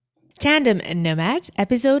Tandem Nomads,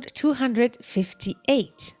 episode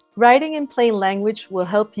 258. Writing in plain language will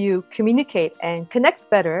help you communicate and connect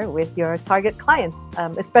better with your target clients,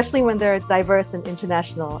 especially when they're diverse and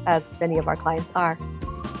international, as many of our clients are.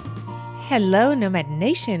 Hello, Nomad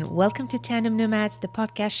Nation. Welcome to Tandem Nomads, the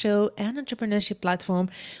podcast show and entrepreneurship platform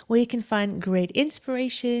where you can find great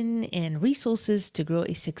inspiration and resources to grow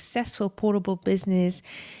a successful portable business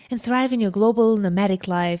and thrive in your global nomadic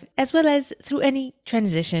life, as well as through any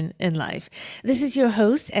transition in life. This is your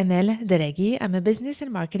host, Emel Deregi. I'm a business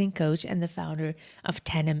and marketing coach and the founder of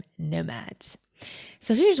Tandem Nomads.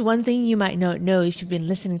 So here's one thing you might not know if you've been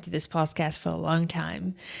listening to this podcast for a long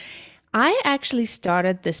time. I actually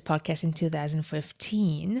started this podcast in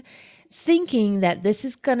 2015 thinking that this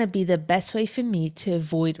is going to be the best way for me to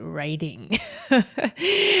avoid writing.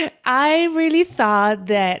 I really thought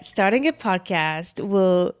that starting a podcast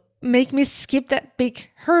will make me skip that big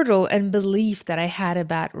hurdle and belief that I had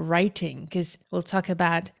about writing, because we'll talk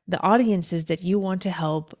about the audiences that you want to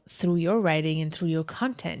help through your writing and through your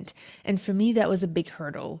content. And for me, that was a big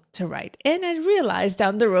hurdle to write. And I realized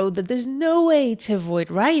down the road that there's no way to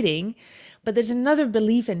avoid writing, but there's another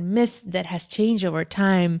belief and myth that has changed over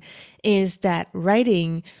time is that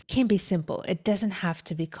writing can be simple. It doesn't have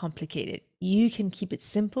to be complicated. You can keep it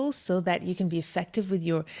simple so that you can be effective with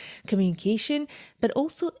your communication, but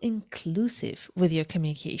also inclusive with your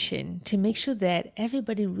communication to make sure that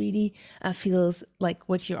everybody really feels like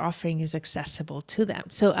what you're offering is accessible to them.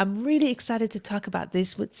 So I'm really excited to talk about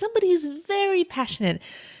this with somebody who's very passionate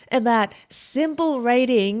about simple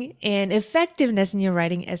writing and effectiveness in your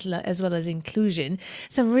writing as well as inclusion.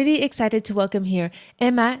 So I'm really excited to welcome here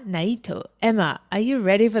Emma Naito. Emma, are you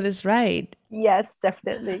ready for this ride? Yes,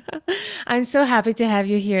 definitely. I'm so happy to have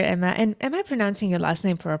you here, Emma. And am I pronouncing your last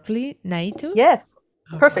name properly? Naito? Yes,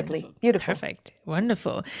 perfectly. Wonderful. Beautiful. Perfect.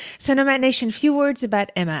 Wonderful. So Nomad Nation, few words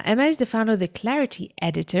about Emma. Emma is the founder of the Clarity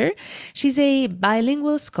Editor. She's a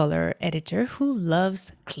bilingual scholar editor who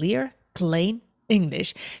loves clear, plain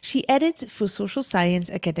English. She edits for social science,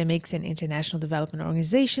 academics, and international development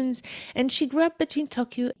organizations. And she grew up between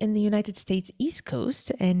Tokyo and the United States East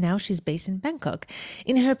Coast, and now she's based in Bangkok.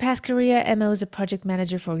 In her past career, Emma was a project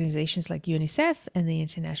manager for organizations like UNICEF and the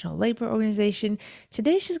International Labour Organization.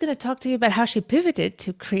 Today, she's going to talk to you about how she pivoted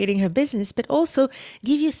to creating her business, but also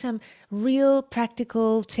give you some real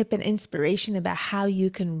practical tip and inspiration about how you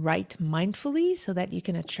can write mindfully so that you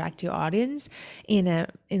can attract your audience in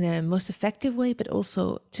a most effective way, but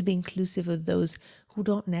also to be inclusive of those who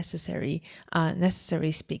don't necessarily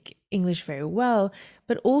speak English very well,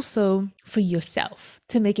 but also for yourself,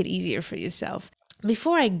 to make it easier for yourself.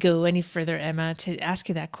 Before I go any further, Emma, to ask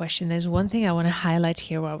you that question, there's one thing I want to highlight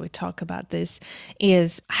here while we talk about this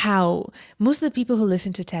is how most of the people who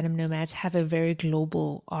listen to Tandem Nomads have a very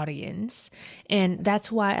global audience. And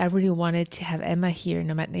that's why I really wanted to have Emma here in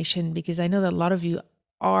Nomad Nation, because I know that a lot of you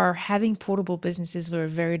are having portable businesses with a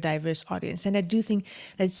very diverse audience. And I do think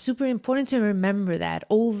that it's super important to remember that,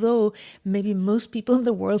 although maybe most people in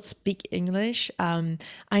the world speak English,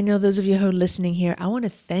 I know those of you who are listening here, I want to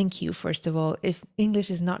thank you, first of all, if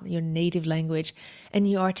English is not your native language and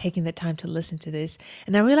you are taking the time to listen to this.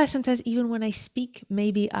 And I realize sometimes even when I speak,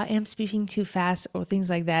 maybe I am speaking too fast or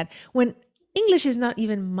things like that, when English is not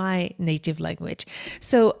even my native language.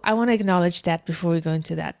 So I want to acknowledge that before we go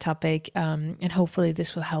into that topic. And hopefully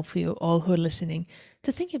this will help you all who are listening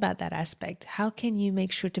to think about that aspect. How can you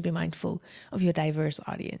make sure to be mindful of your diverse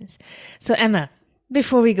audience? So Emma,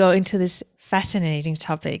 before we go into this fascinating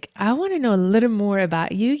topic, I want to know a little more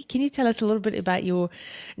about you. Can you tell us a little bit about your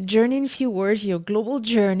journey in a few words, your global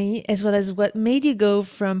journey, as well as what made you go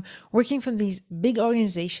from working from these big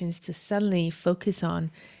organizations to suddenly focus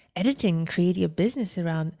on editing and create your business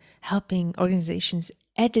around helping organizations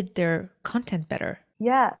edit their content better?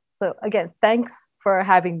 Yeah. So again, thanks for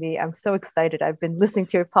having me. I'm so excited. I've been listening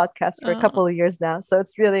to your podcast for a couple of years now. So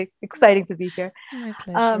it's really exciting to be here. My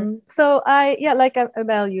pleasure. So like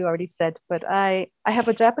Amel, you already said, but I have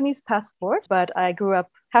a Japanese passport, but I grew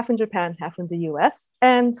up half in Japan, half in the US.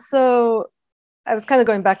 And so I was kind of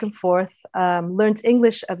going back and forth, learned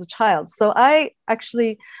English as a child. So I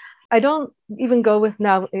don't even go with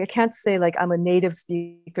now, I can't say like I'm a native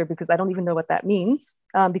speaker because I don't even know what that means,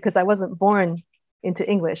 because I wasn't born into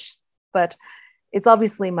English, but it's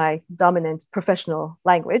obviously my dominant professional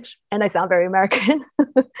language and I sound very American.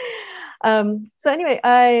 So anyway,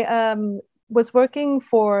 I was working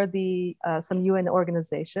for some UN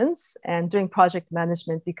organizations and doing project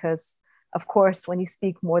management because, of course, when you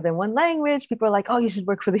speak more than one language, people are like, oh, you should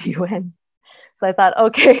work for the UN. So I thought,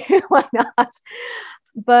 okay, why not?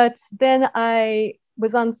 But then I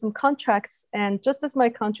was on some contracts. And just as my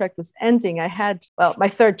contract was ending, I had, well, my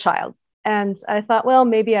third child. And I thought, well,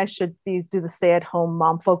 maybe I should do the stay-at-home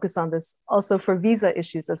mom, focus on this also for visa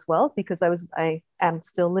issues as well, because I am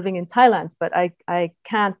still living in Thailand, but I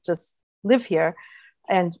can't just live here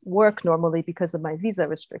and work normally because of my visa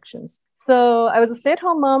restrictions. So I was a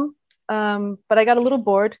stay-at-home mom, but I got a little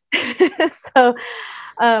bored. So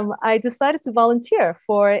I decided to volunteer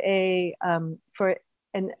for a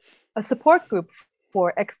support group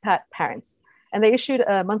for expat parents. And they issued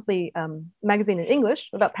a monthly magazine in English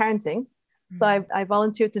about parenting. So I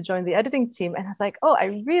volunteered to join the editing team, and I was like, oh,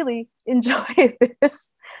 I really enjoy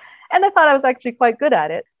this. And I thought I was actually quite good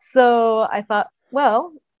at it. So I thought,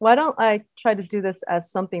 well, why don't I try to do this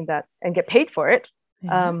as something and get paid for it?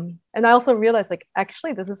 And I also realized, like,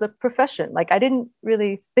 actually, this is a profession. Like, I didn't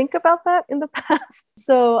really think about that in the past.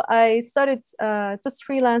 So I started just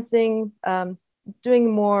freelancing,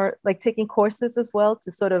 doing more, like taking courses as well to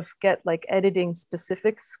sort of get like editing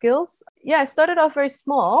specific skills. Yeah, I started off very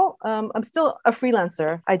small. I'm still a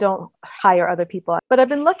freelancer. I don't hire other people, but I've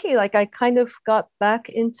been lucky. Like, I kind of got back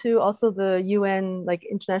into also the UN, like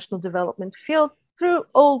international development field through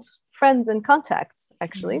old friends and contacts,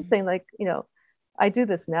 actually, saying like, I do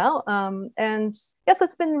this now. And yes,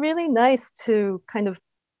 it's been really nice to kind of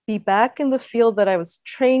be back in the field that I was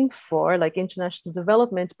trained for, like international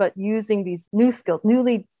development, but using these new skills,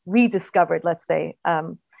 newly rediscovered, let's say,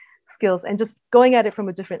 skills, and just going at it from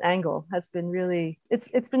a different angle has been really,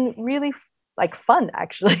 it's been really like fun,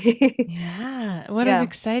 actually. Yeah, what an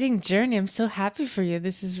exciting journey. I'm so happy for you.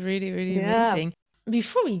 This is really, really amazing.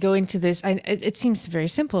 Before we go into this, it seems very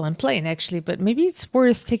simple and plain, actually, but maybe it's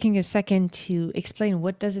worth taking a second to explain,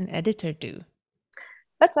 what does an editor do?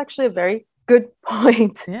 That's actually a very good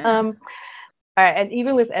point. Yeah. All right. And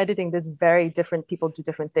even with editing, there's very different people do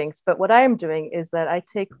different things. But what I am doing is that I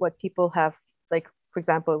take what people have, like, for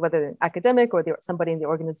example, whether an academic or somebody in the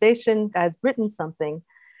organization has written something,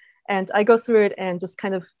 and I go through it and just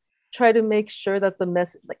kind of try to make sure that the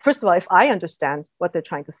message, like, first of all, if I understand what they're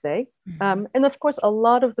trying to say. And of course, a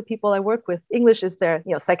lot of the people I work with, English is their,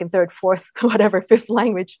 second, third, fourth, whatever, fifth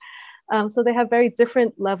language. So they have very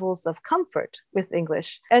different levels of comfort with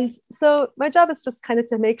English. And so my job is just kind of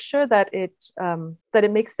to make sure that it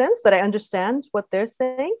makes sense, that I understand what they're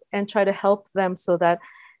saying, and try to help them so that,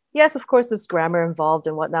 yes, of course, there's grammar involved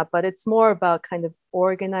and whatnot, but it's more about kind of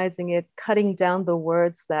organizing it, cutting down the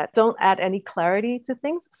words that don't add any clarity to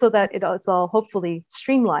things, so that it's all hopefully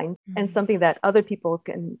streamlined and something that other people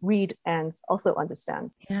can read and also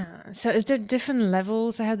understand. Yeah. So is there different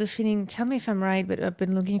levels? I have the feeling, tell me if I'm right, but I've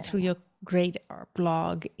been looking through your great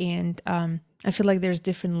blog, and I feel like there's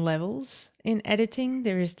different levels in editing.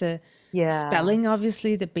 There is the spelling,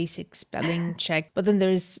 obviously, the basic spelling check, but then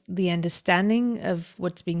there's the understanding of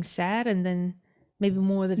what's being said, and then maybe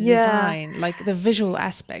more the design, like the visual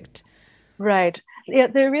aspect. Right. Yeah,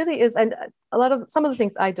 there really is. And some of the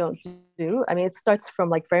things I don't do, I mean, it starts from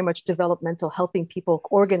like very much developmental, helping people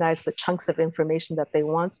organize the chunks of information that they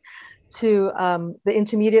want, to the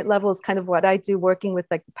intermediate level is kind of what I do, working with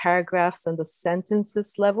like the paragraphs and the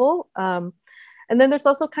sentences level. And then there's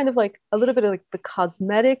also kind of like a little bit of like the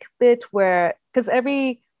cosmetic bit, where, because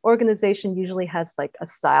every organization usually has like a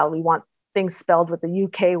style. We want things spelled with the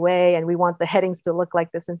UK way, and we want the headings to look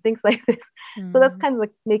like this and things like this. So that's kind of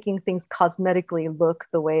like making things cosmetically look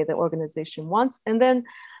the way the organization wants. And then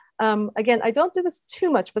again, I don't do this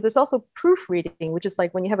too much, but there's also proofreading, which is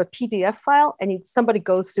like when you have a PDF file and somebody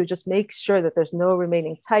goes through, just make sure that there's no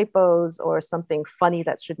remaining typos or something funny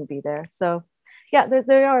that shouldn't be there. So yeah,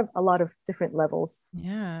 there are a lot of different levels.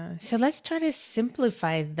 Yeah. So let's try to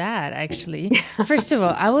simplify that, actually. First of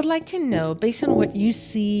all, I would like to know, based on what you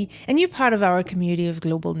see, and you're part of our community of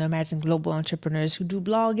global nomads and global entrepreneurs who do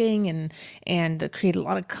blogging and create a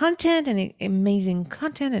lot of content, and amazing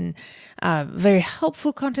content, and very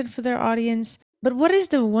helpful content for their audience. But what is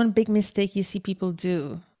the one big mistake you see people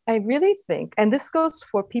do? I really think, and this goes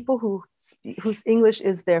for people whose English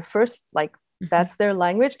is their first, like, that's their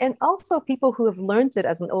language, and also people who have learned it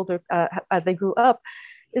as as they grew up,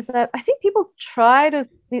 is that I think people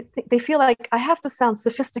they feel like, I have to sound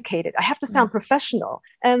sophisticated, I have to sound professional,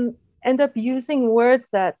 and end up using words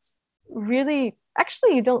that really,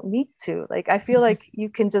 actually, you don't need to. Like, I feel like you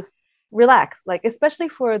can just relax, like, especially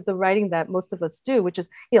for the writing that most of us do, which is,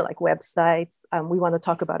 like websites. We want to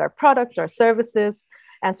talk about our product, our services,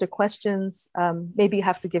 answer questions. Maybe you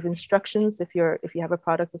have to give instructions if you have a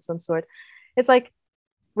product of some sort. It's like,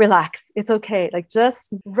 relax, it's okay. Like,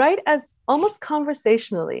 just write as almost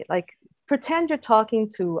conversationally, like pretend you're talking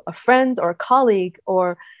to a friend or a colleague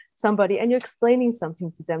or somebody, and you're explaining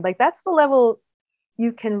something to them. Like, that's the level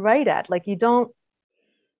you can write at. Like, you don't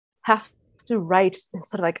have to write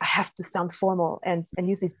instead of like I have to sound formal and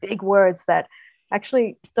use these big words that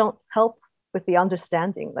actually don't help with the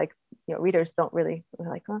understanding. Like, readers don't really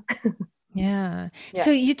like, huh? Yeah. Yeah.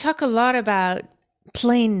 So you talk a lot about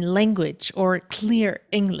plain language or clear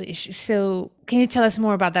English. So can you tell us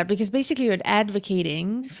more about that? Because basically you're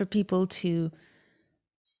advocating for people to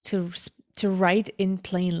to write in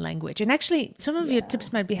plain language. And actually some of your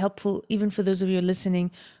tips might be helpful even for those of you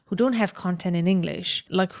listening who don't have content in English,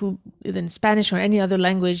 like who in Spanish or any other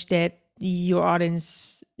language that your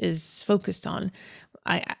audience is focused on.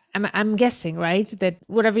 I'm guessing, right, that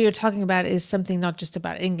whatever you're talking about is something not just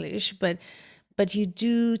about English, but you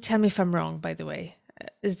do tell me if I'm wrong, by the way.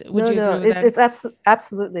 Would you agree with that? It's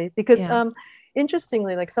absolutely, because Yeah.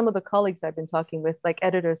 interestingly, like some of the colleagues I've been talking with, like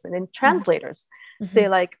editors and Mm-hmm. translators, say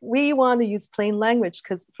like we want to use plain language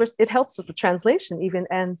because first it helps with the translation even,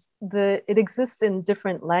 and it exists in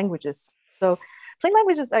different languages. So plain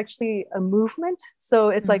language is actually a movement. So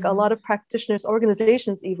it's like a lot of practitioners,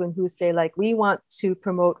 organizations even, who say like we want to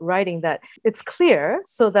promote writing that it's clear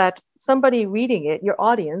so that somebody reading it, your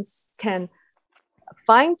audience, can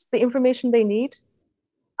find the information they need,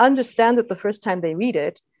 understand it the first time they read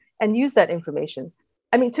it, and use that information.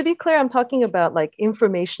 I mean, to be clear, I'm talking about like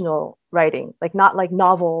informational writing, like not like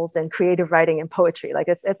novels and creative writing and poetry. Like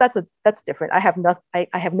that's different. I have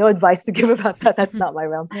no advice to give about that. That's not my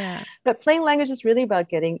realm. Yeah. But plain language is really about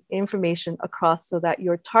getting information across so that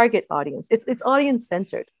your target audience, it's audience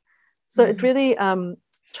centered. So it really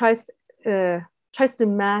tries to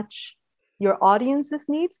match your audience's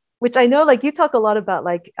needs, which I know like you talk a lot about,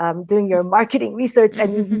 like doing your marketing research and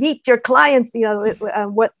you meet your clients,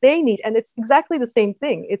 what they need. And it's exactly the same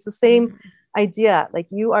thing. It's the same idea. Like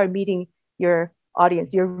you are meeting your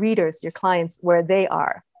audience, your readers, your clients where they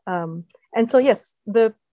are. And so, yes,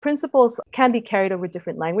 the principles can be carried over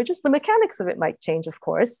different languages. The mechanics of it might change, of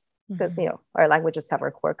course, because, our languages have our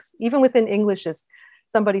quirks. Even within English,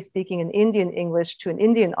 somebody speaking an Indian English to an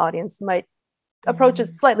Indian audience might approach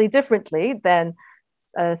it slightly differently than,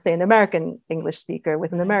 say, an American English speaker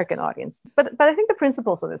with an American audience. But I think the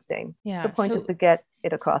principles are the same. Yeah. The point is to get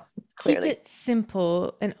it across clearly. Keep it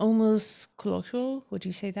simple and almost colloquial. Would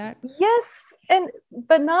you say that? Yes,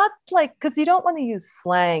 but not like, because you don't want to use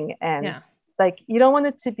slang and like you don't want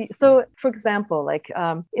it to be. So, for example, like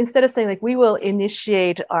instead of saying like we will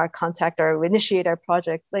initiate our contact or initiate our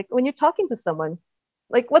project, like when you're talking to someone,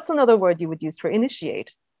 like what's another word you would use for initiate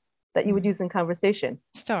that you would use in conversation?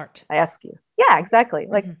 Start. I ask you. Yeah, exactly.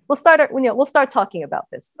 Like we'll start talking about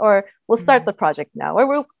this, or we'll start the project now,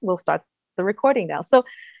 or we'll start the recording now. So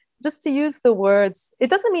just to use the words, it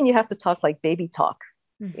doesn't mean you have to talk like baby talk.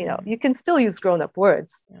 You can still use grown-up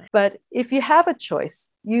words, but if you have a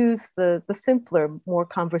choice, use the simpler, more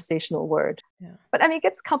conversational word. But I mean, it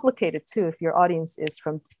gets complicated too if your audience is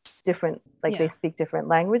from different, like they speak different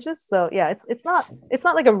languages. So yeah, it's not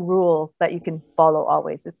like a rule that you can follow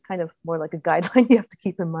always. It's kind of more like a guideline you have to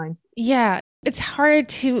keep in mind. Yeah, it's hard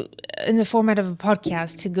to, in the format of a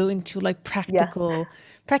podcast, to go into like practical.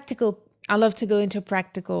 I love to go into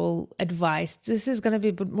practical advice. This is going to be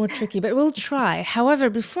a bit more tricky, but we'll try.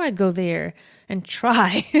 However, before I go there and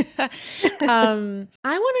try, I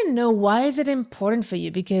want to know, why is it important for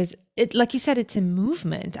you? Because it, like you said, it's a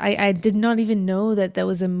movement. I did not even know that there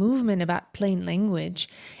was a movement about plain language,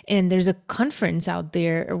 and there's a conference out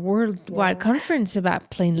there, a worldwide conference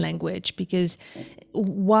about plain language. Because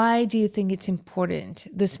why do you think it's important?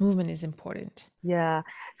 This movement is important. Yeah.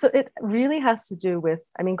 So it really has to do with,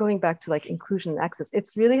 I mean, going back to like inclusion and access, it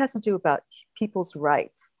really has to do about people's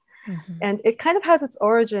rights. And it kind of has its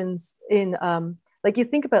origins in, like you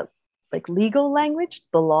think about like legal language,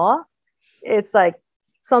 the law, it's like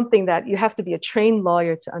something that you have to be a trained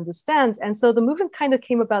lawyer to understand. And so the movement kind of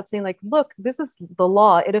came about saying like, look, this is the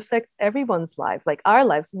law. It affects everyone's lives, like our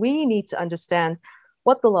lives. We need to understand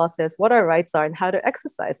what the law says, what our rights are, and how to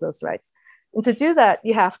exercise those rights. And to do that,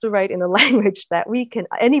 you have to write in a language that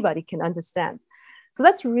anybody can understand. So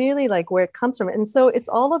that's really like where it comes from. And so it's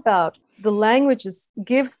all about the language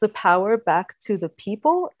gives the power back to the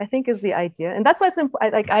people, I think, is the idea. And that's why it's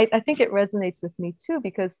important. I think it resonates with me too,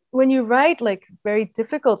 because when you write like very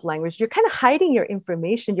difficult language, you're kind of hiding your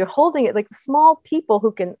information. You're holding it, like small people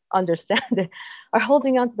who can understand it are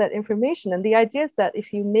holding on to that information. And the idea is that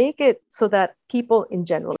if you make it so that people in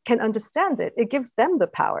general can understand it, it gives them the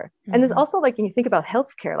power. And it's also like when you think about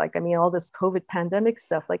healthcare, like, I mean, all this COVID pandemic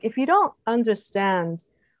stuff, like if you don't understand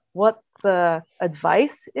what the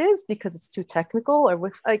advice is because it's too technical,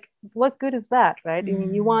 or what good is that, right? I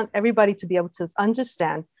mean, you want everybody to be able to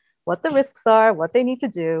understand what the risks are, what they need to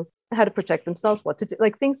do, how to protect themselves, what to do,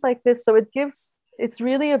 like things like this. So it's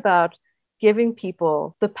really about giving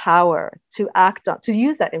people the power to act on, to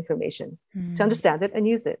use that information, to Mm. understand it and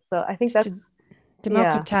use it. So I think Just to that's, yeah,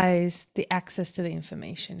 democratize the access to the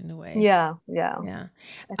information in a way. yeah, yeah. Yeah.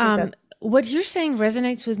 I think that's, What you're saying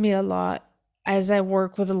resonates with me a lot as I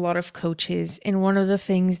work with a lot of coaches. And one of the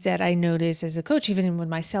things that I notice as a coach, even with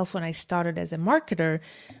myself when I started as a marketer,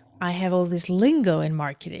 I have all this lingo in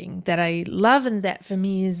marketing that I love and that for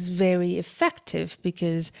me is very effective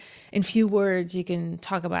because in few words you can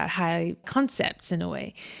talk about high concepts in a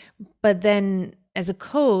way. But then as a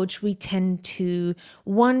coach, we tend to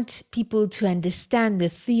want people to understand the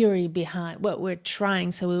theory behind what we're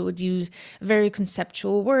trying. So we would use very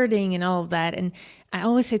conceptual wording and all of that. And I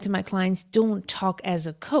always say to my clients, don't talk as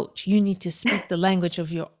a coach. You need to speak the language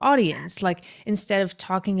of your audience. Like instead of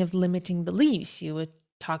talking of limiting beliefs, you would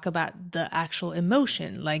talk about the actual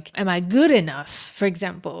emotion, like am I good enough, for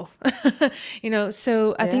example.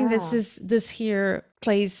 So I think yeah, this here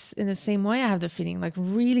plays in the same way. I have the feeling like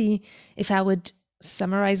really, if I would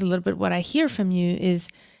summarize a little bit what I hear from you, is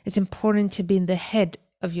it's important to be in the head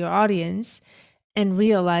of your audience and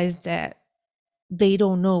realize that they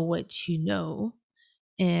don't know what you know,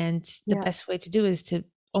 and the yeah. best way to do is to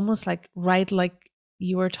almost like write like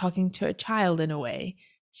you were talking to a child in a way,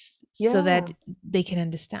 so Yeah, that they can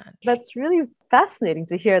understand. that's really fascinating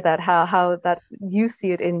to hear that, how that you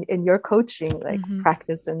see it in your coaching like Hmm.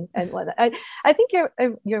 practice and whatnot. I think you're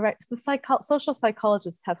right. The social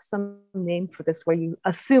psychologists have some name for this where you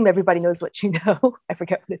assume everybody knows what you know. I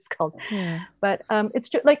forget what it's called, Yeah. but it's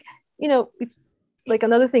true. Like, it's like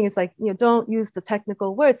another thing is like, don't use the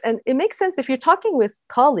technical words, and it makes sense if you're talking with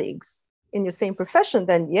colleagues in your same profession.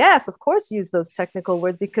 Then yes, of course, use those technical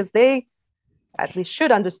words because they at least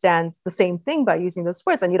should understand the same thing by using those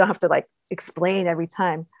words, and you don't have to like explain every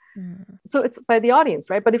time. Mm. So it's by the audience,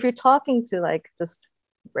 right? But if you're talking to like just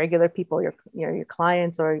regular people, your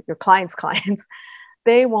clients or your clients clients,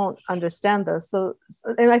 they won't understand those.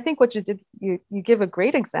 And I think what you did, you give a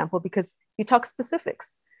great example because you talk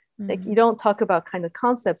specifics. Like you Mm. don't talk about kind of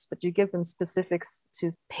concepts, but you give them specifics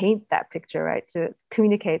to paint that picture, right? To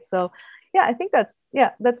communicate. So yeah, I think that's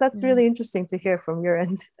Yeah. really interesting to hear from your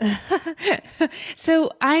end.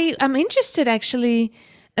 So I'm interested actually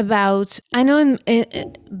about, I know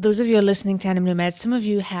those of you who are listening to Anime Nomad, some of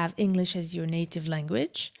you have English as your native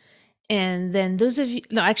language. And then those of you,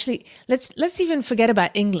 no, actually, let's even forget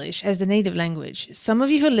about English as the native language. Some of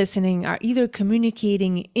you who are listening are either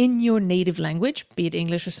communicating in your native language, be it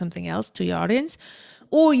English or something else, to your audience,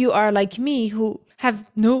 or you are like me who have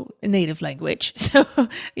no native language. So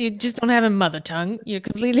you just don't have a mother tongue. You're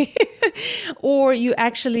completely, or you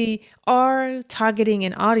actually are targeting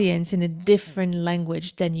an audience in a different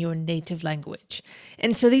language than your native language.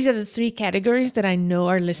 And so these are the three categories that I know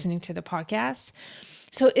are listening to the podcast.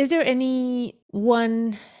 So is there any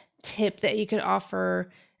one tip that you could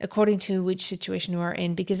offer according to which situation you are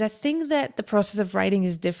in? Because I think that the process of writing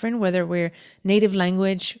is different, whether we're native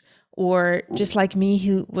language or just like me,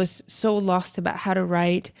 who was so lost about how to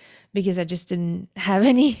write because I just didn't have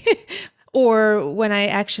any, or when I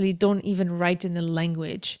actually don't even write in the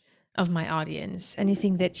language of my audience.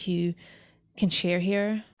 Anything that you can share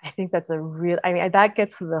here? I think that's I mean, that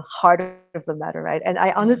gets to the heart of the matter, right? And I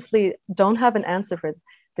Yeah. honestly don't have an answer for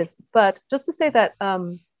this, but just to say that,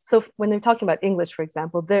 so when they're talking about English, for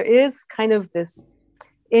example, there is kind of this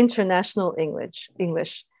international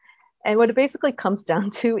English. And what it basically comes down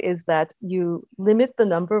to is that you limit the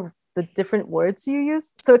number of the different words you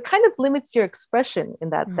use. So it kind of limits your expression in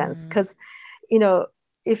that sense. Mm. Because, you know,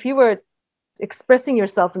 if you were expressing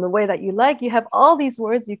yourself in the way that you like, you have all these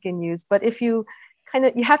words you can use. But if you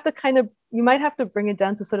you might have to bring it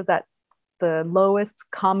down to sort of that the lowest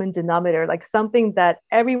common denominator, like something that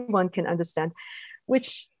everyone can understand,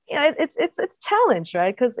 which it's a challenge,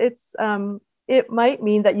 right? Because it might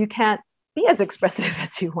mean that you can't be as expressive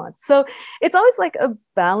as you want. So it's always like a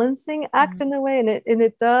balancing act Mm. in a way, and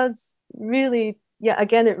it does really, yeah.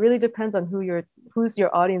 Again, it really depends on who's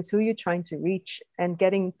your audience, who you're trying to reach, and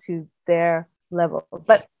getting to their level.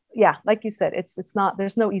 But yeah, like you said, it's not,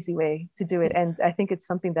 there's no easy way to do it, and I think it's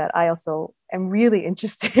something that I also am really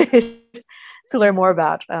interested to learn more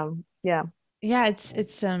about. Yeah. Yeah,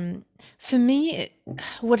 it's for me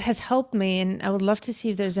what has helped me, and I would love to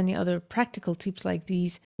see if there's any other practical tips like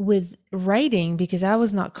these with writing, because I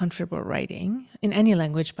was not comfortable writing in any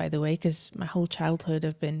language, by the way, because my whole childhood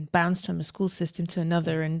I've been bounced from a school system to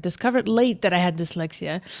another and discovered late that I had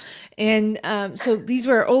dyslexia. And so these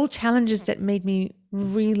were all challenges that made me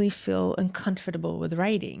really feel uncomfortable with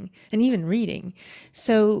writing and even reading.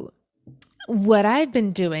 So what I've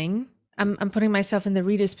been doing, I'm putting myself in the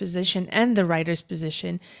reader's position and the writer's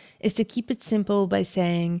position, is to keep it simple by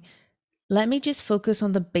saying, let me just focus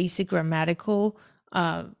on the basic grammatical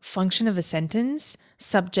function of a sentence,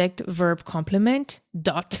 subject, verb, complement,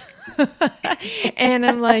 dot. And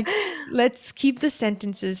I'm like, let's keep the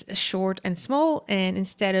sentences short and small. And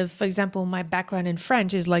instead of, for example, my background in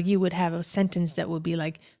French is like you would have a sentence that would be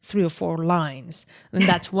like 3 or 4 lines. And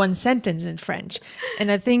that's one sentence in French. And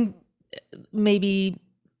I think maybe,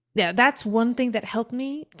 yeah, that's one thing that helped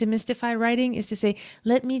me demystify writing is to say,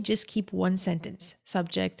 let me just keep one sentence,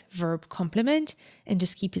 subject, verb, complement, and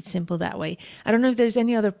just keep it simple that way. I don't know if there's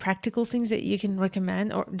any other practical things that you can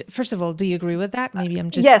recommend, or first of all, do you agree with that? Maybe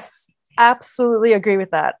I'm just... Yes, absolutely agree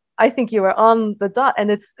with that. I think you are on the dot,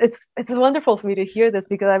 and it's wonderful for me to hear this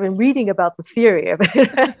because I've been reading about the theory of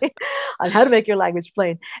it, right? On how to make your language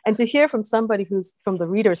plain, and to hear from somebody who's from the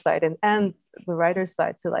reader side and the writer's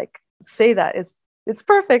side to like say that is, it's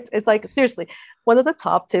perfect. It's like, seriously, one of the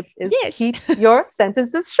top tips is keep your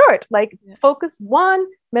sentences short. Like focus one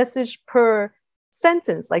message per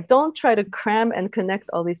sentence. Like don't try to cram and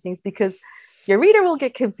connect all these things because your reader will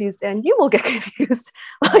get confused and you will get confused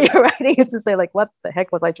while you're writing it to say like, what the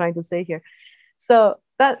heck was I trying to say here? So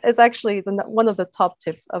that is actually one of the top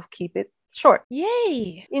tips of keep it short.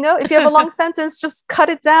 Yay! You know, if you have a long sentence, just cut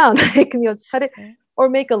it down. Like, you know, cut it or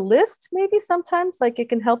make a list. Maybe sometimes like it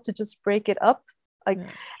can help to just break it up. Like,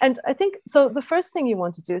 and I think, so the first thing you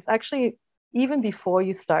want to do is actually, even before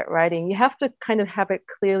you start writing, you have to kind of have it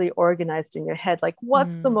clearly organized in your head. Like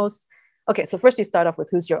what's the most, okay, so first you start off with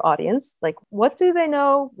who's your audience? Like, what do they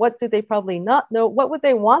know? What do they probably not know? What would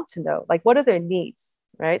they want to know? Like, what are their needs,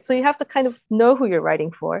 right? So you have to kind of know who you're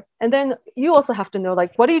writing for. And then you also have to know,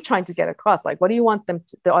 like, what are you trying to get across? Like, what do you want them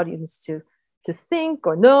to, the audience to think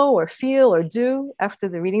or know or feel or do after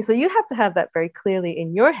the reading? So you have to have that very clearly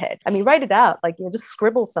in your head. I mean, write it out, like, you know, just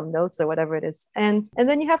scribble some notes or whatever it is. And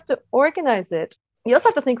then you have to organize it. You also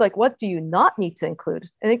have to think like, what do you not need to include?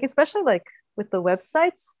 I think especially like with the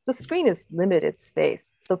websites, the screen is limited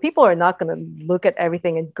space. So people are not going to look at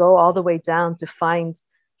everything and go all the way down to find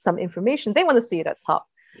some information. They want to see it at top.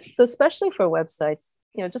 So especially for websites,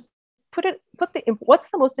 you know, just put what's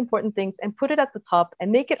the most important things and put it at the top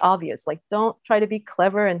and make it obvious. Like, don't try to be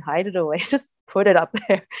clever and hide it away. Just put it up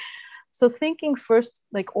there. So thinking first,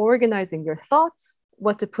 like organizing your thoughts,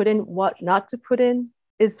 what to put in, what not to put in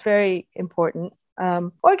is very important.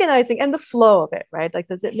 Organizing and the flow of it, right? Like,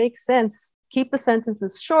 does it make sense? Keep the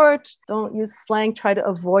sentences short. Don't use slang. Try to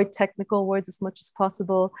avoid technical words as much as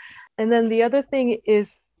possible. And then the other thing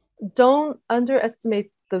is, don't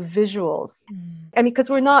underestimate the visuals. I mean, because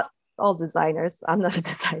we're not all designers. I'm not a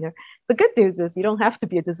designer. The good news is you don't have to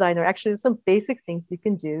be a designer. Actually, there's some basic things you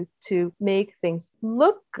can do to make things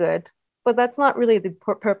look good, but that's not really the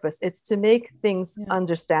purpose. It's to make things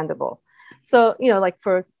understandable. So, you know, like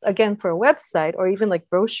for a website or even like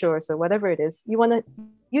brochures or whatever it is, you want to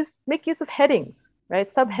make use of headings, right?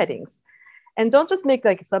 Subheadings. And don't just make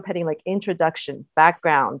like a subheading like introduction,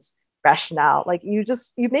 background, rationale. Like you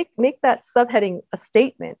make that subheading a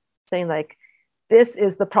statement saying like, this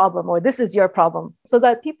is the problem or this is your problem, so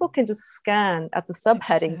that people can just scan at the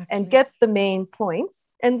subheadings and get the main points.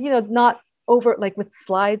 And, you know, not over like with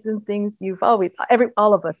slides and things,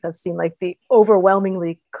 all of us have seen like the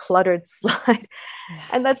overwhelmingly cluttered slide.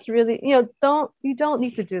 And that's really, you don't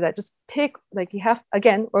need to do that. Just pick, like, you have,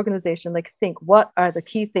 again, organization, like think, what are the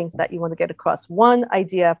key things that you want to get across? One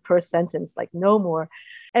idea per sentence, like no more.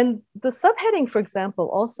 And the subheading, for example,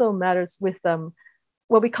 also matters with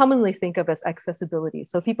what we commonly think of as accessibility.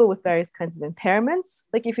 So people with various kinds of impairments,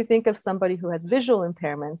 like if you think of somebody who has visual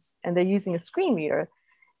impairments and they're using a screen reader,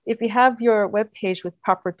 if you have your web page with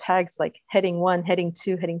proper tags like heading 1, heading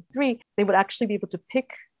 2, heading 3, they would actually be able to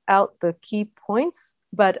pick out the key points,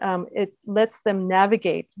 but it lets them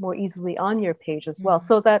navigate more easily on your page as well.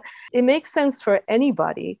 So that it makes sense for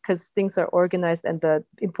anybody because things are organized and the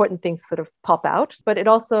important things sort of pop out, but it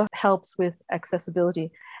also helps with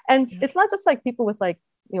accessibility. And it's not just like people with like,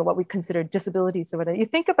 you know, what we consider disabilities or whatever. You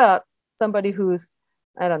think about somebody who's,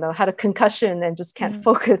 I don't know, had a concussion and just can't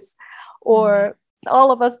focus, or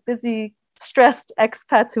all of us busy, stressed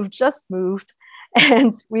expats who've just moved.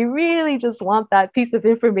 And we really just want that piece of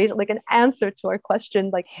information, like an answer to our question,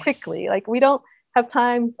 like quickly. Like we don't have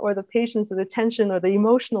time or the patience or the attention or the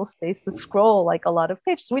emotional space to scroll like a lot of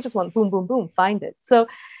pages. We just want boom, boom, boom, find it. So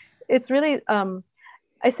it's really,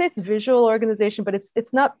 I say it's visual organization, but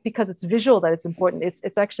it's not because it's visual that it's important.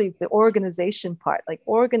 It's actually the organization part, like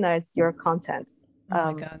organize your content.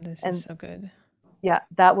 Oh my God, this is so good. Yeah,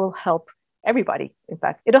 that will help everybody. In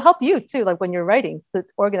fact, it'll help you too, like when you're writing, to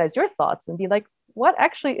organize your thoughts and be like, what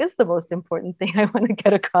actually is the most important thing I want to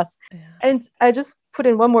get across? And I just put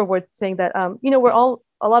in one more word saying that, you know,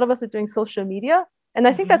 a lot of us are doing social media. And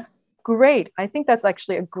I think that's great. I think that's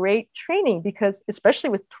actually a great training because, especially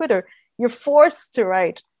with Twitter, you're forced to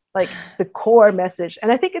write like the core message.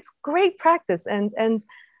 And I think it's great practice. And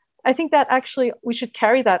I think that actually we should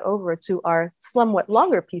carry that over to our somewhat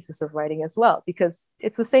longer pieces of writing as well, because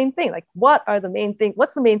it's the same thing. Like, what's the main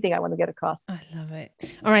thing I want to get across? I love it.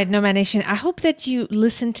 All right, Nomad Nation, I hope that you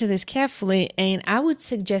listen to this carefully, and I would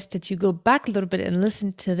suggest that you go back a little bit and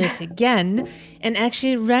listen to this again and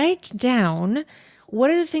actually write down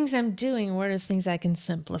what are the things I'm doing, what are the things I can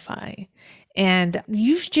simplify. And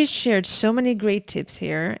you've just shared so many great tips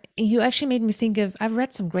here. You actually made me think of, I've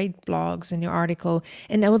read some great blogs in your article,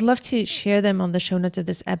 and I would love to share them on the show notes of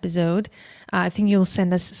this episode. I think you'll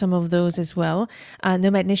send us some of those as well.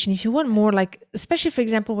 Nomad Nation, if you want more, like, especially for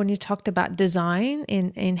example, when you talked about design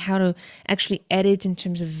and how to actually edit in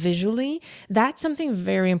terms of visually, that's something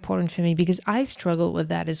very important for me because I struggle with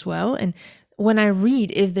that as well. And when I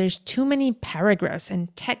read, if there's too many paragraphs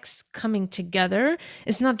and texts coming together,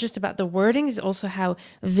 it's not just about the wording, it's also how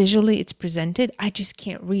visually it's presented. I just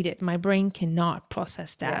can't read it. My brain cannot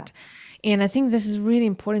process that. Yeah. And I think this is really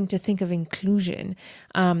important to think of inclusion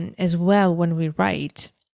as well when we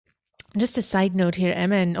write. Just a side note here,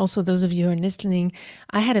 Emma, and also those of you who are listening,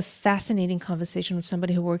 I had a fascinating conversation with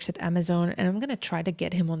somebody who works at Amazon, and I'm going to try to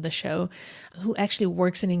get him on the show, who actually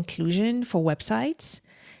works in inclusion for websites.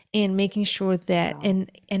 And making sure that,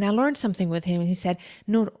 and I learned something with him. He said,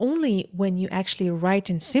 not only when you actually write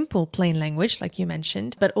in simple, plain language, like you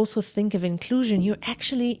mentioned, but also think of inclusion, you're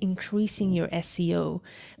actually increasing your SEO,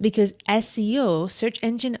 because SEO, search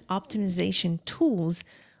engine optimization tools,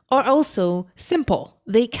 are also simple.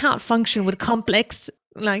 They can't function with complex.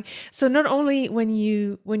 So not only when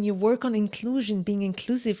you work on inclusion, being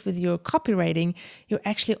inclusive with your copywriting, you're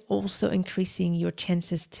actually also increasing your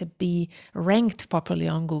chances to be ranked properly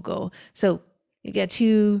on Google. So you get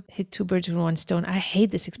hit two birds with one stone. I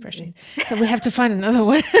hate this expression. So we have to find another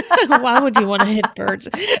one. Why would you want to hit birds?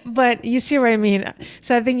 But you see what I mean.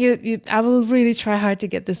 So I think I will really try hard to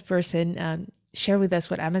get this person share with us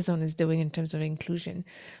what Amazon is doing in terms of inclusion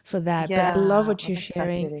for that. Yeah, but I love what you're sharing.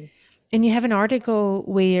 fascinating. And you have an article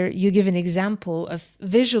where you give an example of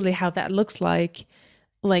visually how that looks like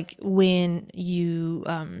when you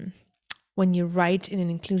write in an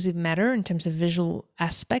inclusive manner in terms of visual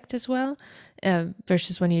aspect as well,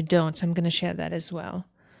 versus when you don't. So I'm going to share that as well.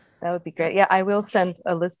 That would be great. Yeah, I will send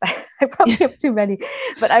a list. I probably have too many,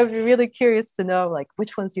 but I would be really curious to know like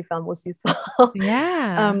which ones you found most useful.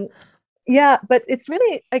 Yeah. Yeah, but it's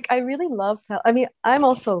really like I really love to. I mean, I'm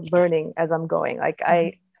also learning as I'm going. Like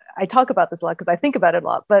I talk about this a lot because I think about it a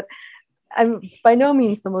lot, but I'm by no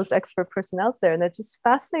means the most expert person out there. And it just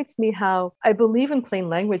fascinates me how I believe in plain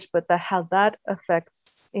language, but how that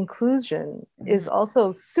affects inclusion is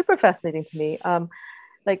also super fascinating to me.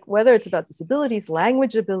 Like whether it's about disabilities,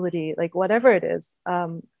 language ability, like whatever it is,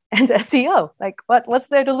 and SEO, like what's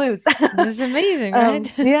there to lose? This is amazing,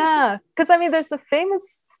 right? Yeah, because I mean, there's a famous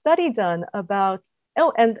study done about,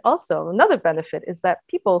 and also another benefit is that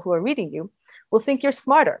people who are reading you will think you're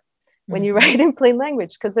smarter when you write in plain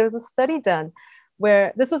language, because there was a study done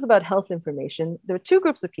where this was about health information. There were two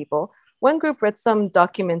groups of people. One group read some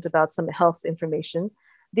document about some health information.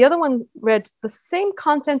 The other one read the same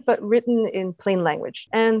content, but written in plain language.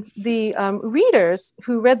 And the readers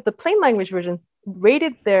who read the plain language version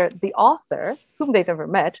rated the author, whom they've never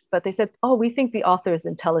met, but they said, oh, we think the author is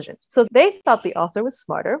intelligent. So they thought the author was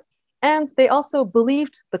smarter, and they also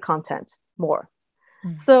believed the content more.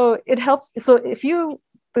 So it helps. So if you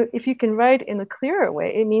can write in a clearer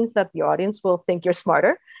way, it means that the audience will think you're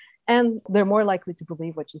smarter, and they're more likely to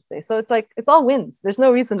believe what you say. So it's like, it's all wins. There's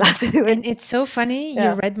no reason not to do it. And it's so funny.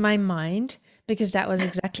 You read my mind, because that was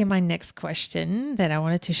exactly my next question that I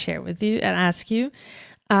wanted to share with you and ask you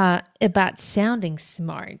about sounding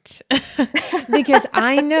smart. Because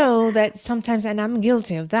I know that sometimes, and I'm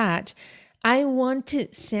guilty of that, I want to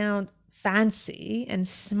sound fancy and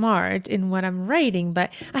smart in what I'm writing,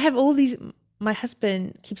 but I have all these. My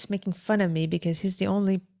husband keeps making fun of me because he's the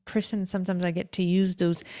only person sometimes I get to use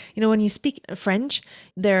those. You know, when you speak French,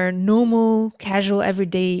 there are normal, casual,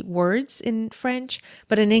 everyday words in French,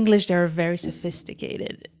 but in English, they're very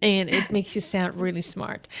sophisticated and it makes you sound really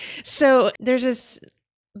smart. So there's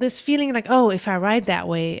this feeling like, oh, if I write that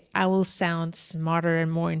way, I will sound smarter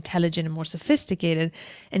and more intelligent and more sophisticated.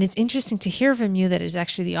 And it's interesting to hear from you that it's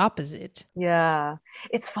actually the opposite. Yeah.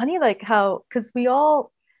 It's funny, like how, because we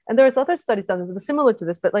all, and there's other studies done that was similar to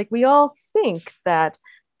this, but like we all think that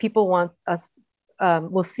people want us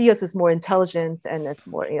will see us as more intelligent and as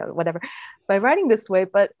more, whatever, by writing this way.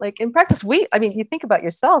 But like in practice, you think about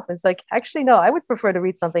yourself. It's like, actually, no, I would prefer to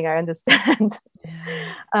read something I understand,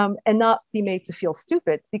 and not be made to feel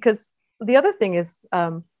stupid. Because the other thing is,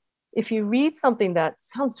 if you read something that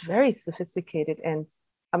sounds very sophisticated, and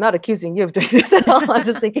I'm not accusing you of doing this at all. I'm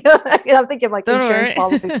just thinking, I'm thinking of like Don't insurance worry.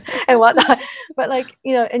 policies and whatnot. But like,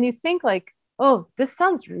 and you think like, oh, this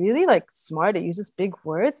sounds really like smart. It uses big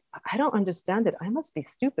words. I don't understand it. I must be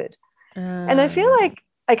stupid. And I feel like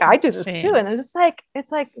I do this too. And I'm just like,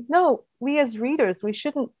 it's like, no, we as readers, we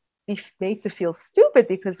shouldn't be made to feel stupid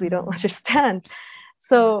because we don't understand.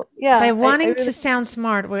 So yeah, by wanting to sound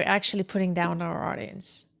smart, we're actually putting down our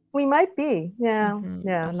audience. We might be. Yeah.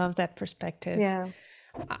 Yeah. I love that perspective. Yeah.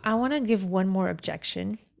 I want to give one more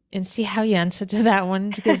objection and see how you answer to that one,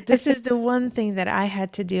 because this is the one thing that I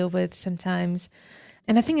had to deal with sometimes.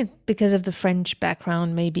 And I think it's because of the French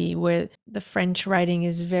background, maybe, where the French writing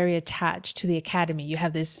is very attached to the academy. You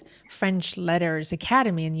have this French letters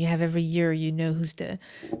academy, and you have every year, who's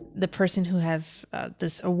the person who have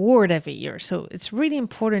this award every year. So it's really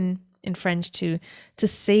important in French to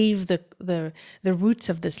save the roots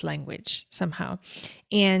of this language somehow.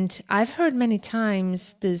 And I've heard many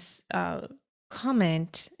times this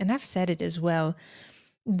comment, and I've said it as well,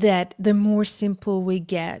 that the more simple we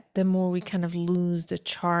get, the more we kind of lose the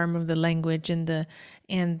charm of the language, and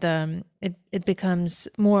it becomes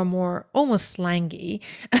more and more almost slangy.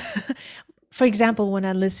 For example, when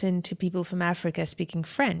I listen to people from Africa speaking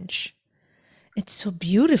French, it's so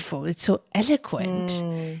beautiful, it's so eloquent,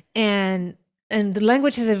 and the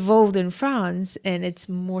language has evolved in France, and it's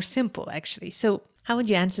more simple actually. So how would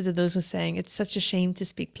you answer to those who are saying it's such a shame to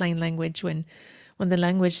speak plain language when the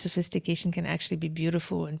language sophistication can actually be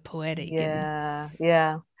beautiful and poetic?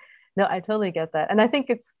 Yeah. No, I totally get that. And I think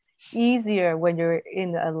it's easier when you're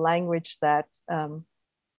in a language that,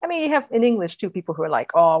 you have in English too, people who are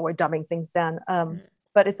like, oh, we're dumbing things down.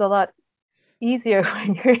 But it's a lot easier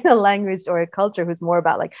when you're in a language or a culture who's more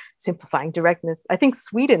about like simplifying, directness. I think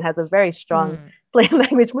Sweden has a very strong plain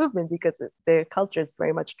language movement because their culture is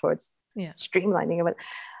very much towards streamlining of it.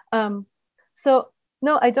 So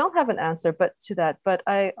no, I don't have an answer to that. But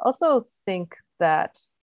I also think that,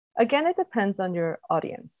 again, it depends on your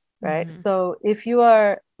audience, right? So if you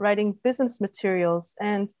are writing business materials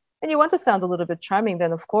and you want to sound a little bit charming,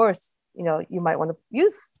 then of course, you might want to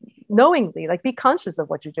use knowingly, like be conscious of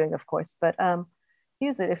what you're doing, of course, but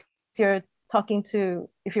use it. If you're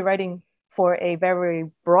writing for a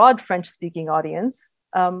very broad French speaking audience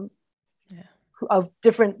of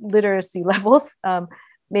different literacy levels,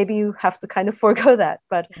 maybe you have to kind of forego that.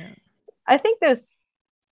 But I think there's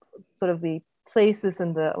sort of the places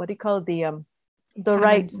and the, what do you call it? The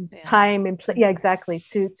right time and place. Yeah, exactly.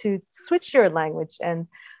 To switch your language. And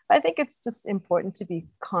I think it's just important to be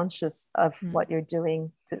conscious of what you're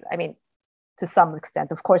doing. To some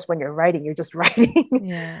extent, of course, when you're writing, you're just writing,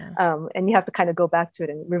 and you have to kind of go back to it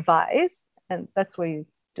and revise, and that's where you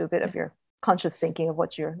do a bit of your conscious thinking of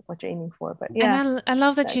what you're aiming for. But yeah, and I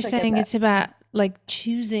love that you're saying it's about like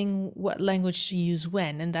choosing what language to use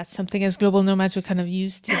when, and that's something as global nomads we're kind of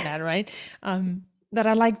used to that, right? But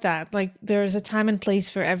I like that. Like there's a time and place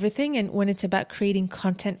for everything. And when it's about creating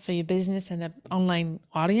content for your business and an online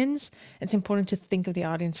audience, it's important to think of the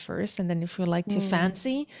audience first. And then if you like to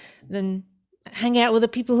fancy, then hang out with the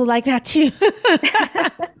people who like that too.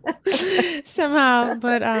 Somehow.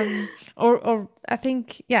 But or I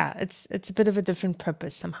think, it's a bit of a different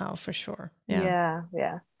purpose somehow, for sure. Yeah.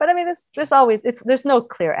 But I mean, there's no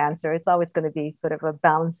clear answer. It's always going to be sort of a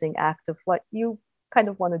balancing act of what you kind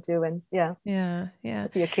of want to do, and what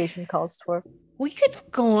the occasion calls for. We could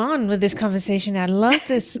go on with this conversation. I love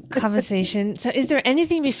this conversation. So is there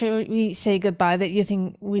anything before we say goodbye that you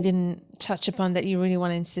think we didn't touch upon that you really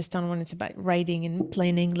want to insist on when it's about writing in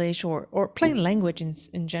plain English or plain language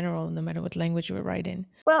in general, no matter what language you were writing?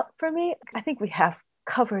 Well, for me, I think we have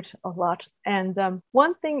covered a lot. And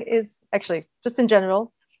one thing is actually just in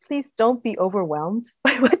general, please don't be overwhelmed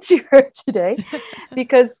by what you heard today,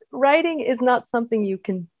 because writing is not something you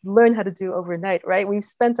can learn how to do overnight, right? We've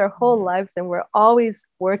spent our whole lives and we're always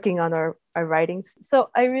working on our writings. So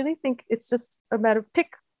I really think it's just a matter of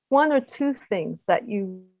pick one or two things that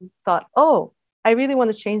you thought, oh, I really want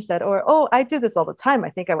to change that, or, oh, I do this all the time, I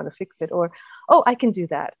think I want to fix it, or, oh, I can do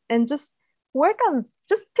that. And just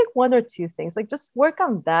pick one or two things, like just work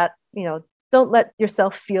on that, don't let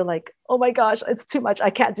yourself feel like, oh my gosh, it's too much, I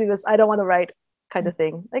can't do this, I don't want to write, kind of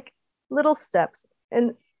thing. Like little steps.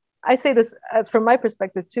 And I say this as from my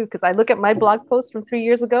perspective too, because I look at my blog post from 3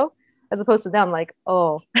 years ago, as opposed to now, I'm like,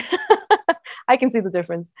 oh, I can see the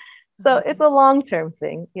difference. So it's a long-term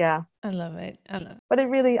thing. Yeah. I love it. I love it. But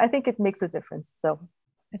I think it makes a difference. So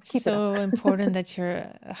It's keep it up. so important that you're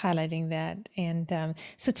highlighting that. And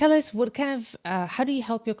so tell us what kind of, how do you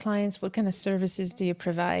help your clients? What kind of services do you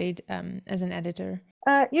provide as an editor?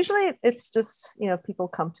 Usually it's just, people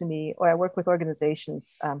come to me, or I work with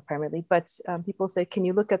organizations primarily, but people say, can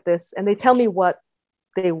you look at this? And they tell me what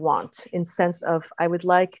they want, in sense of, I would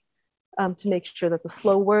like to make sure that the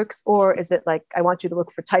flow works, or is it like, I want you to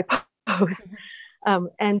look for typos,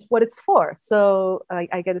 and what it's for. So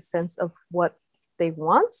I get a sense of what they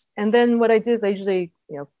want. And then what I do is I usually,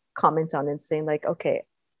 comment on it, saying like, okay,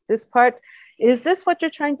 this part, is this what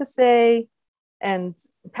you're trying to say? And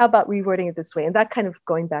how about rewording it this way? And that kind of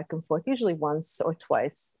going back and forth, usually once or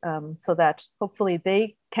twice, so that hopefully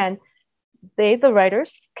the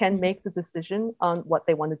writers, can make the decision on what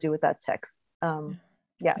they want to do with that text.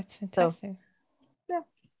 Yeah. That's fantastic.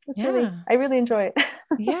 So, yeah, I really enjoy it.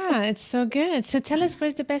 Yeah, it's so good. So tell us,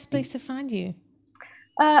 where's the best place to find you?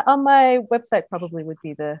 On my website probably would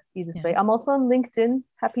be the easiest way. I'm also on LinkedIn,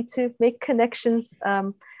 happy to make connections.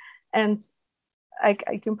 And I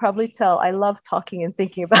can probably tell I love talking and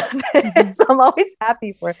thinking about it. So I'm always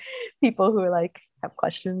happy for people who have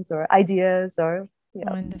questions or ideas, or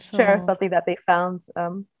share something that they found.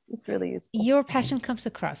 It's really useful. Your passion comes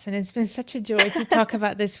across, and it's been such a joy to talk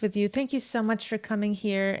about this with you. Thank you so much for coming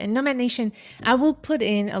here. And Nomad Nation, I will put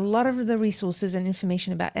in a lot of the resources and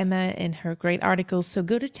information about Emma in her great articles. So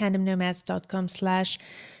go to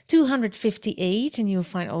tandemnomads.com/258 and you'll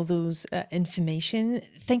find all those information.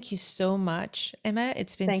 Thank you so much, Emma.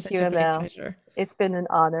 It's been such a great pleasure. It's been an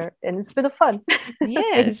honor, and it's been a fun.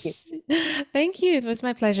 Yes. Thank you. It was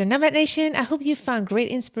my pleasure. Nomad Nation, I hope you found great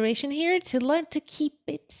inspiration here to learn to keep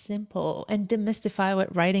it simple and demystify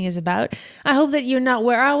what writing is about. I hope that you're not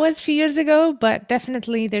where I was a few years ago, but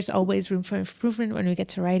definitely there's always room for improvement when we get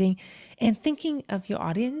to writing. And thinking of your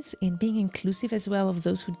audience and being inclusive as well of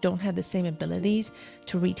those who don't have the same abilities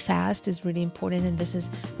to read fast is really important. And this is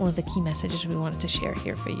one of the key messages we wanted to share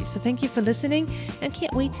here for you. So thank you for listening, and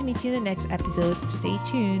can't wait to meet you in the next episode. Stay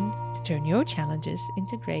tuned to turn your challenges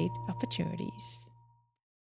into great opportunities.